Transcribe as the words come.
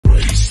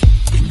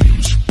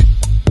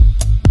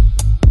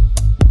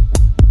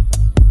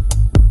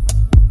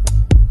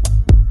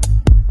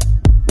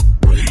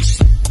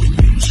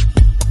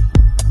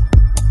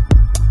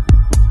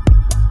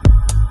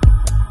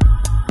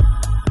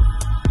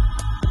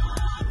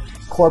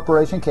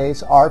corporation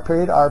case R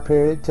period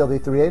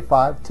tilde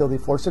 385 tilde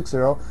 460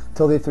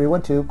 tilde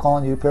 312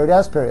 colon U period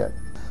S period.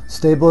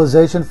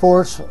 Stabilization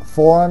Force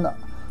Foreign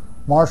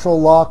Martial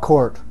Law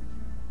Court.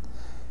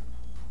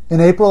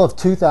 In April of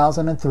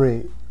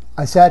 2003,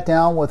 I sat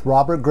down with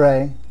Robert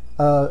Gray,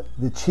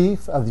 the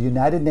chief of the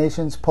United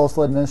Nations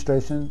Postal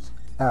Administration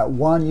at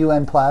 1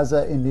 UN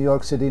Plaza in New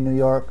York City, New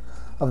York,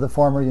 of the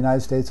former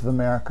United States of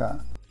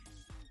America.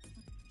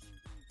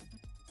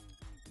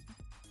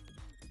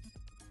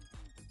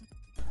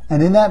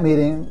 And in that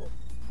meeting,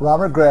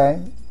 Robert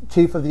Gray,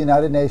 chief of the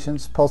United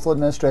Nations Postal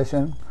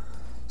Administration,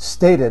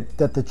 stated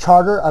that the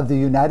Charter of the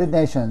United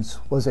Nations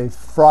was a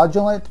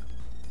fraudulent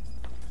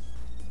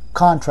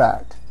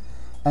contract,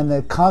 and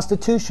the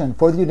Constitution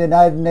for the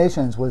United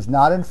Nations was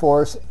not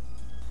enforced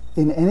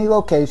in any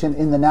location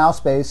in the now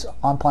space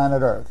on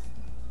planet Earth.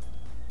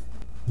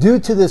 Due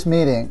to this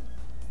meeting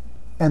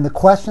and the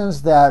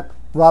questions that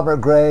Robert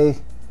Gray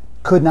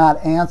could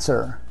not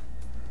answer,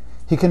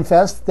 he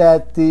confessed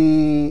that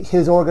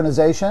his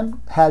organization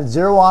had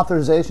zero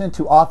authorization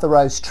to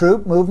authorize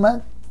troop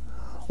movement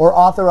or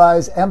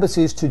authorize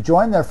embassies to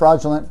join their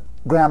fraudulent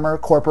grammar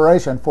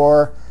corporation,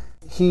 for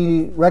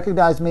he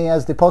recognized me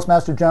as the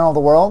Postmaster General of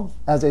the world,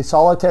 as a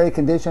solitary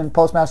condition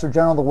Postmaster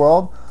General of the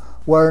world,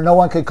 where no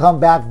one could come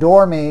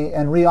backdoor me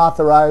and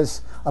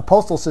reauthorize a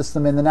postal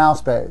system in the now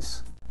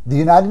space. The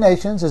United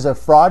Nations is a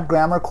fraud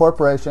grammar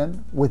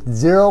corporation with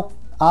zero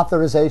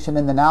authorization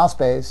in the now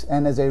space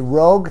and is a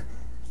rogue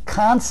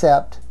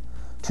concept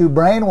to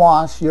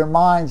brainwash your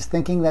minds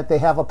thinking that they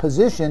have a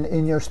position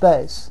in your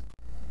space.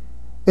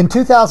 In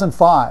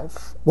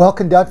 2005, while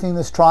conducting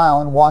this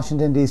trial in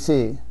Washington,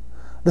 D.C.,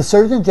 the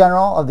Surgeon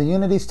General of the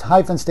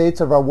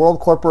United-States of our World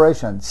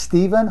Corporation,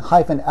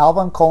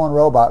 Stephen-Alvin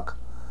Roebuck,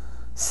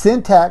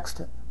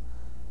 syntaxed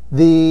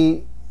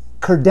the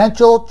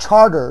credential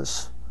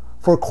charters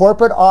for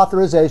corporate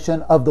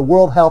authorization of the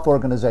World Health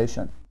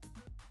Organization.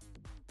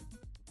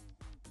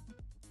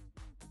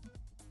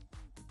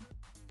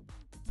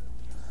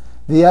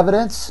 The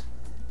evidence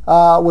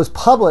was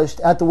published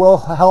at the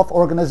World Health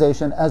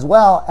Organization as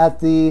well at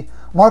the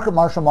Market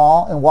Marshall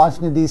Mall in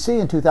Washington, D.C.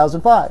 in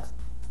 2005.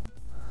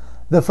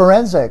 The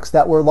forensics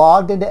that were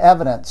logged into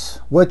evidence,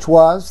 which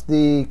was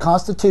the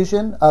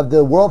Constitution of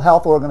the World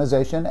Health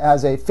Organization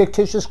as a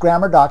fictitious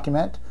grammar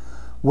document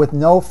with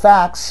no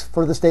facts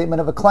for the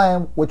statement of a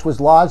claim, which was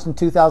lodged in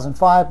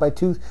 2005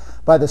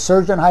 by the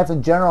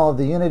Surgeon-General of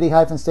the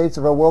United-States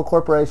of our World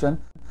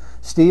Corporation,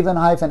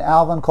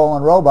 Stephen-Alvin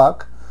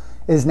Roebuck,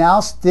 is now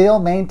still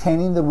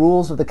maintaining the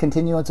rules of the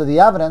continuance of the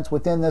evidence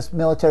within this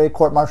military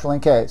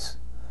court-martialing case.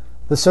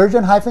 The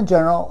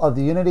Surgeon-General of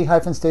the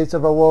United-States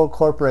of our World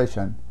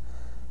Corporation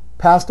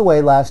passed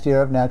away last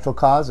year of natural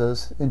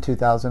causes in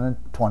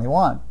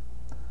 2021.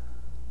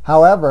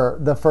 However,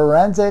 the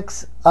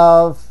forensics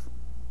of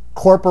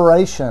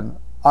corporation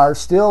are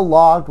still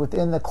logged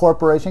within the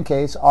corporation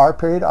case R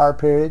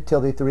period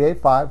tilde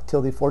 385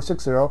 tilde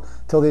 460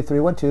 tilde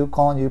 312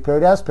 colon U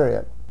period S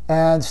period.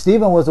 And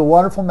Stephen was a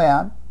wonderful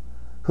man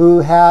who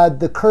had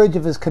the courage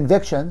of his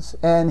convictions,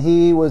 and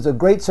he was a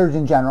great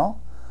Surgeon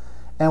General.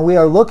 And we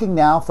are looking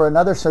now for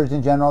another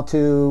Surgeon General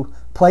to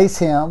place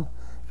him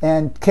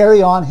and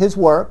carry on his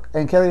work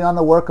and carry on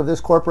the work of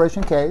this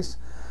corporation case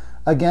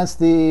against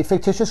the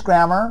fictitious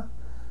grammar,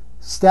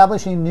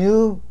 establishing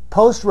new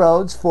post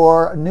roads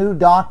for new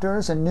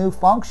doctors and new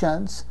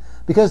functions,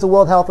 because the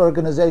World Health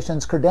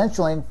Organization's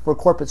credentialing for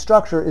corporate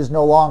structure is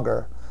no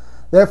longer.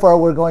 Therefore,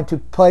 we're going to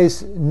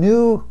place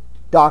new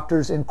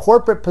doctors in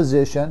corporate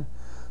position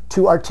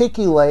to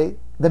articulate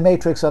the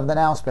matrix of the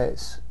now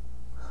space.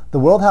 The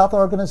World Health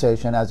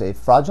Organization, as a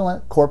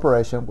fraudulent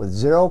corporation with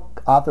zero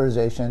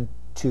authorization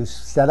to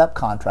set up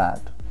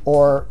contract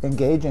or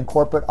engage in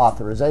corporate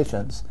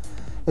authorizations,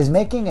 is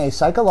making a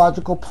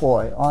psychological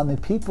ploy on the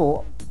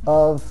people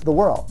of the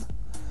world.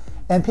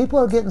 And people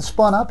are getting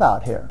spun up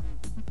out here.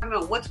 I don't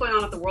know what's going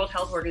on with the World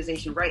Health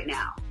Organization right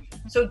now.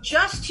 So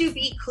just to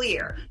be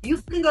clear, you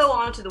can go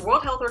on to the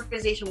World Health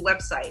Organization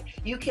website.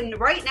 You can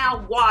right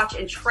now watch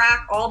and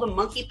track all the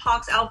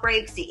monkeypox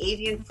outbreaks, the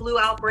avian flu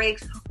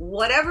outbreaks,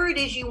 whatever it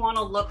is you want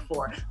to look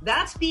for.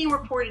 That's being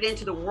reported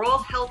into the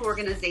World Health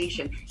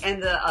Organization,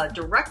 and the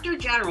Director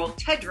General,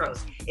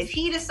 Tedros, if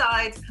he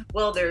decides,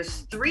 well,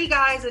 there's 3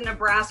 guys in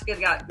Nebraska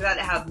that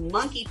have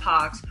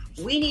monkeypox,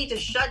 we need to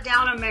shut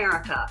down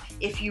America.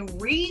 If you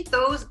read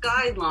those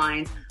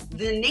guidelines,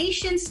 the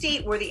nation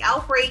state where the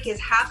outbreak is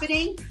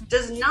happening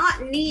does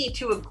not need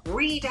to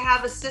agree to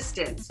have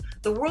assistance.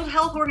 The World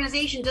Health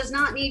Organization does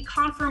not need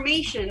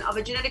confirmation of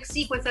a genetic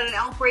sequence that an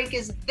outbreak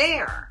is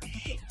there.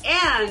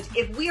 And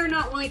if we are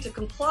not willing to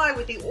comply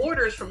with the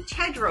orders from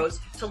Tedros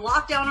to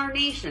lock down our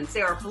nation,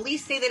 say our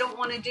police say they don't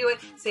want to do it,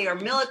 say our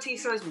military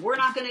says we're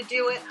not going to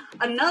do it,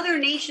 another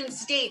nation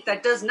state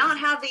that does not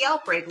have the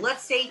outbreak,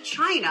 let's say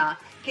China,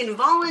 can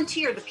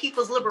volunteer the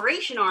People's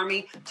Liberation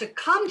Army to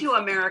come to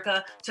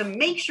America to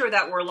make sure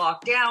that we're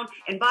locked down.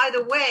 And by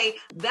the way,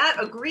 that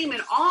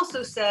agreement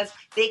also says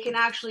they can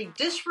actually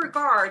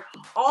disregard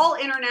all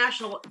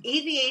international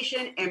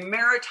aviation and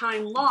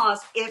maritime laws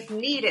if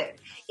needed.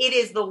 It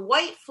is the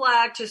white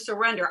flag to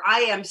surrender.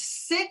 I am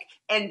sick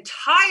and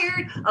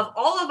tired of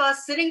all of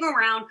us sitting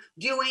around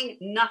doing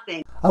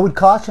nothing. I would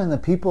caution the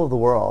people of the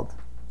world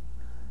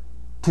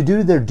to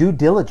do their due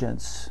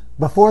diligence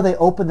before they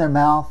open their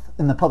mouth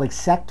in the public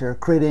sector,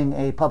 creating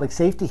a public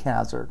safety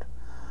hazard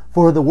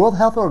for the World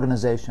Health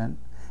Organization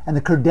and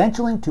the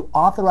credentialing to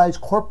authorize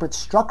corporate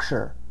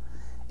structure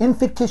in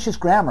fictitious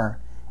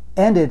grammar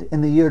ended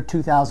in the year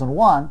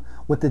 2001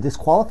 with the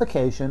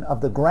disqualification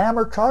of the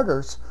grammar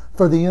charters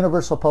for the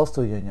Universal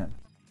Postal Union.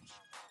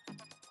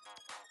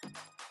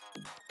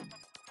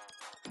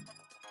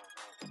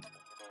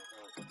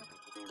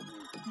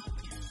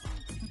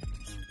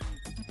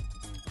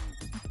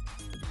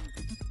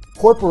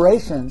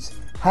 Corporations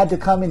had to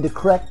come into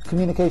correct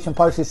communication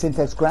parsing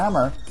syntax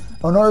grammar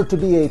in order to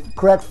be a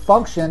correct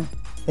function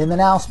in the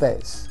now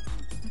space.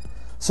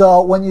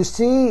 So when you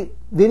see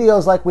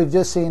videos like we've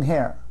just seen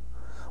here,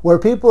 where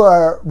people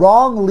are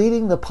wrong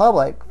leading the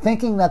public,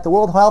 thinking that the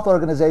World Health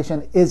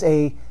Organization is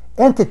a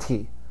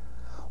entity,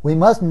 we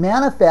must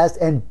manifest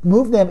and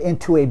move them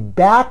into a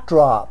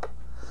backdrop,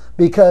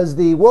 because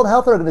the World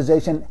Health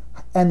Organization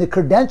and the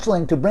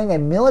credentialing to bring a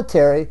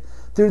military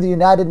through the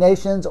United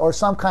Nations or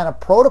some kind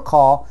of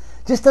protocol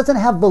just doesn't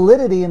have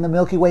validity in the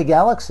Milky Way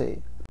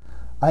galaxy.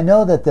 I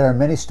know that there are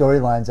many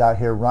storylines out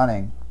here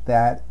running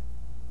that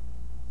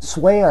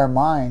sway our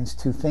minds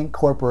to think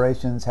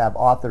corporations have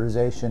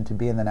authorization to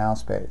be in the now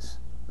space.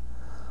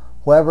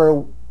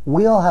 However,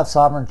 we all have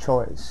sovereign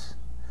choice,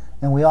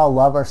 and we all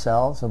love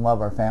ourselves and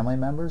love our family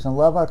members and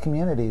love our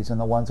communities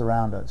and the ones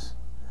around us.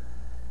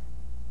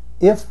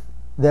 If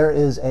there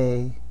is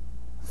a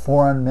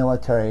foreign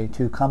military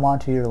to come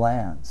onto your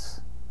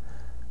lands,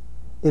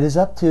 it is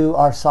up to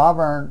our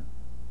sovereign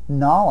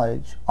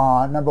knowledge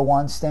on, number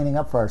one, standing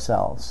up for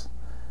ourselves.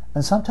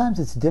 And sometimes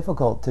it's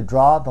difficult to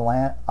draw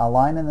a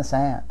line in the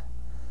sand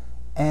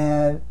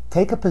and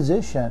take a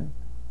position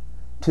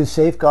to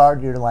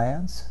safeguard your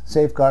lands,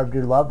 safeguard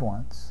your loved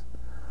ones.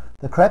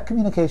 The correct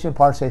communication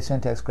parsing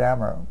syntax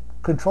grammar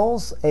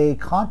controls a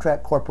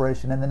contract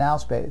corporation in the now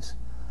space.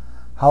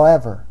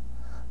 However,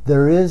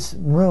 there is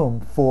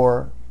room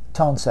for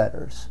tone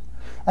setters.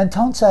 And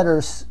tone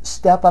setters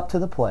step up to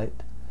the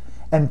plate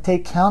and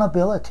take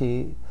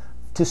accountability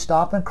to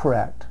stop and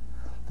correct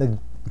the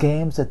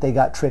games that they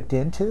got tricked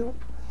into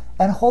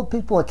and hold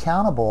people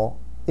accountable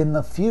in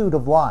the feud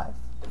of life.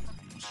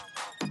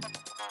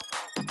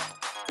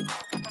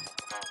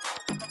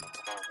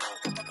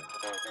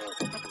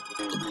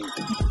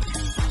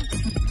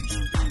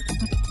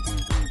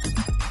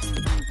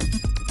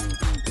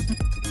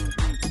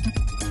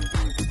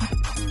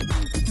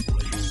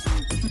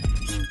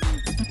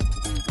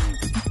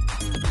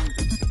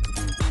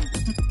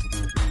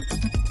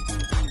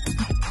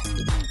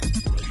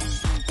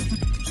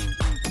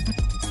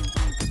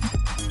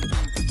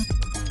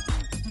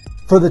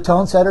 For the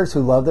tone setters who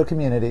love their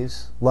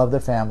communities, love their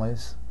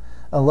families,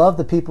 and love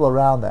the people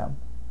around them,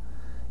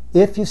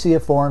 if you see a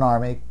foreign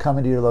army come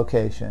into your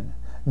location,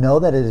 know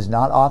that it is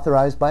not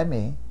authorized by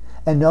me,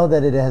 and know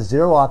that it has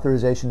zero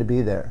authorization to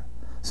be there.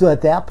 So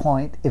at that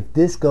point, if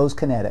this goes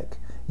kinetic,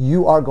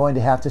 you are going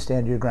to have to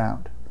stand your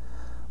ground.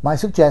 My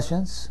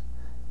suggestions: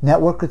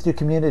 network with your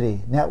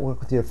community,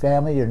 network with your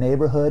family, your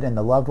neighborhood, and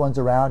the loved ones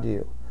around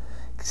you.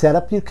 Set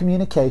up your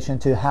communication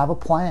to have a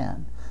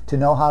plan, to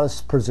know how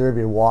to preserve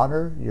your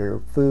water, your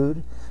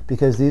food,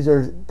 because these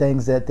are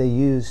things that they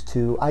use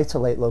to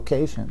isolate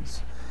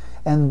locations.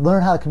 And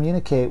learn how to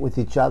communicate with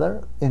each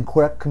other in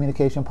correct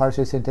communication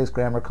parsing syntax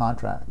grammar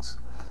contracts.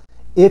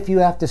 If you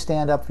have to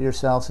stand up for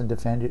yourselves and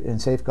defend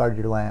and safeguard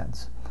your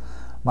lands,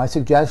 my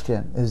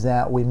suggestion is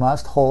that we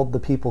must hold the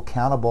people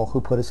accountable who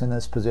put us in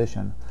this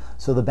position.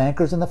 So the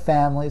bankers and the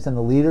families and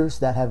the leaders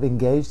that have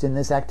engaged in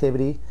this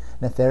activity,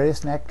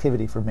 nefarious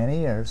activity for many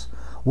years,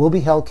 will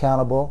be held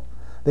accountable.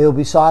 They will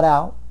be sought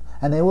out,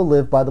 and they will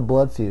live by the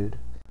blood feud.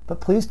 But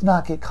please do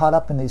not get caught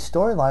up in these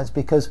storylines,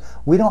 because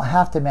we don't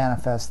have to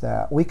manifest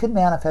that. We can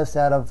manifest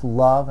that of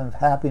love and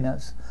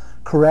happiness,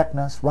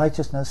 correctness,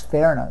 righteousness,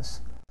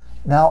 fairness.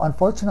 Now,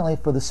 unfortunately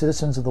for the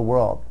citizens of the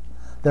world,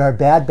 there are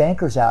bad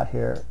bankers out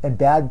here and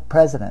bad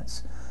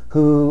presidents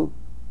who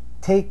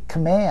take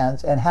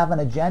commands and have an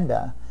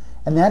agenda,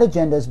 and that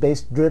agenda is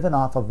driven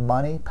off of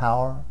money,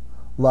 power,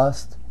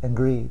 lust, and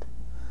greed.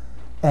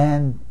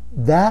 And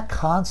that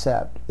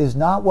concept is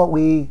not what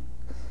we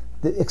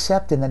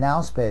accept in the now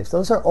space.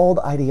 Those are old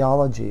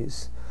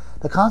ideologies.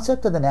 The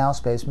concept of the now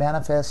space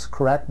manifests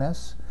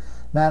correctness,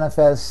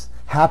 manifests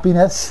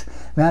happiness,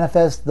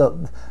 manifests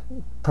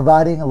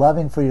providing and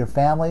loving for your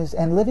families,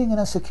 and living in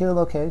a secure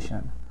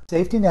location.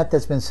 Safety net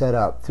that's been set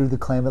up through the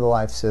claim of the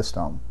life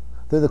system,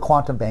 through the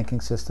quantum banking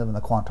system and the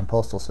quantum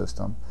postal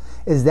system,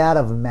 is that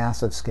of a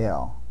massive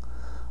scale.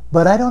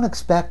 But I don't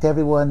expect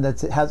everyone that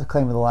has a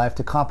claim of the life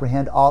to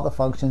comprehend all the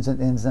functions and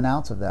ins and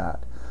outs of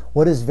that.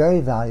 What is very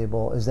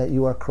valuable is that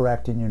you are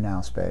correct in your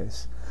now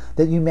space,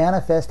 that you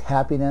manifest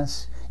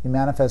happiness, you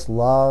manifest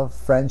love,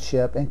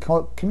 friendship, and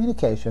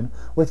communication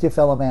with your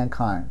fellow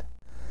mankind.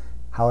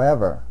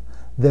 However,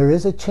 there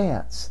is a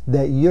chance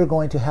that you're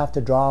going to have to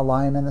draw a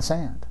line in the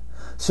sand.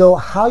 So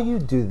how you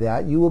do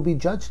that, you will be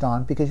judged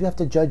on, because you have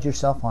to judge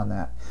yourself on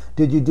that.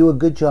 Did you do a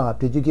good job?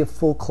 Did you give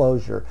full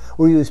closure?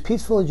 Were you as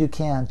peaceful as you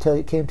can until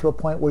it came to a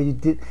point where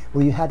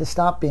you had to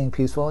stop being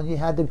peaceful and you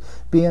had to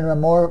be in a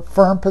more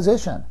firm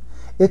position?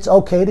 It's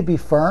okay to be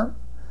firm.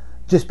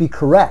 Just be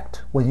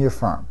correct when you're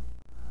firm.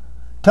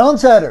 Tone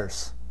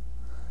setters,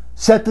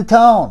 set the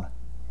tone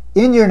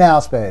in your now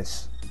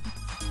space.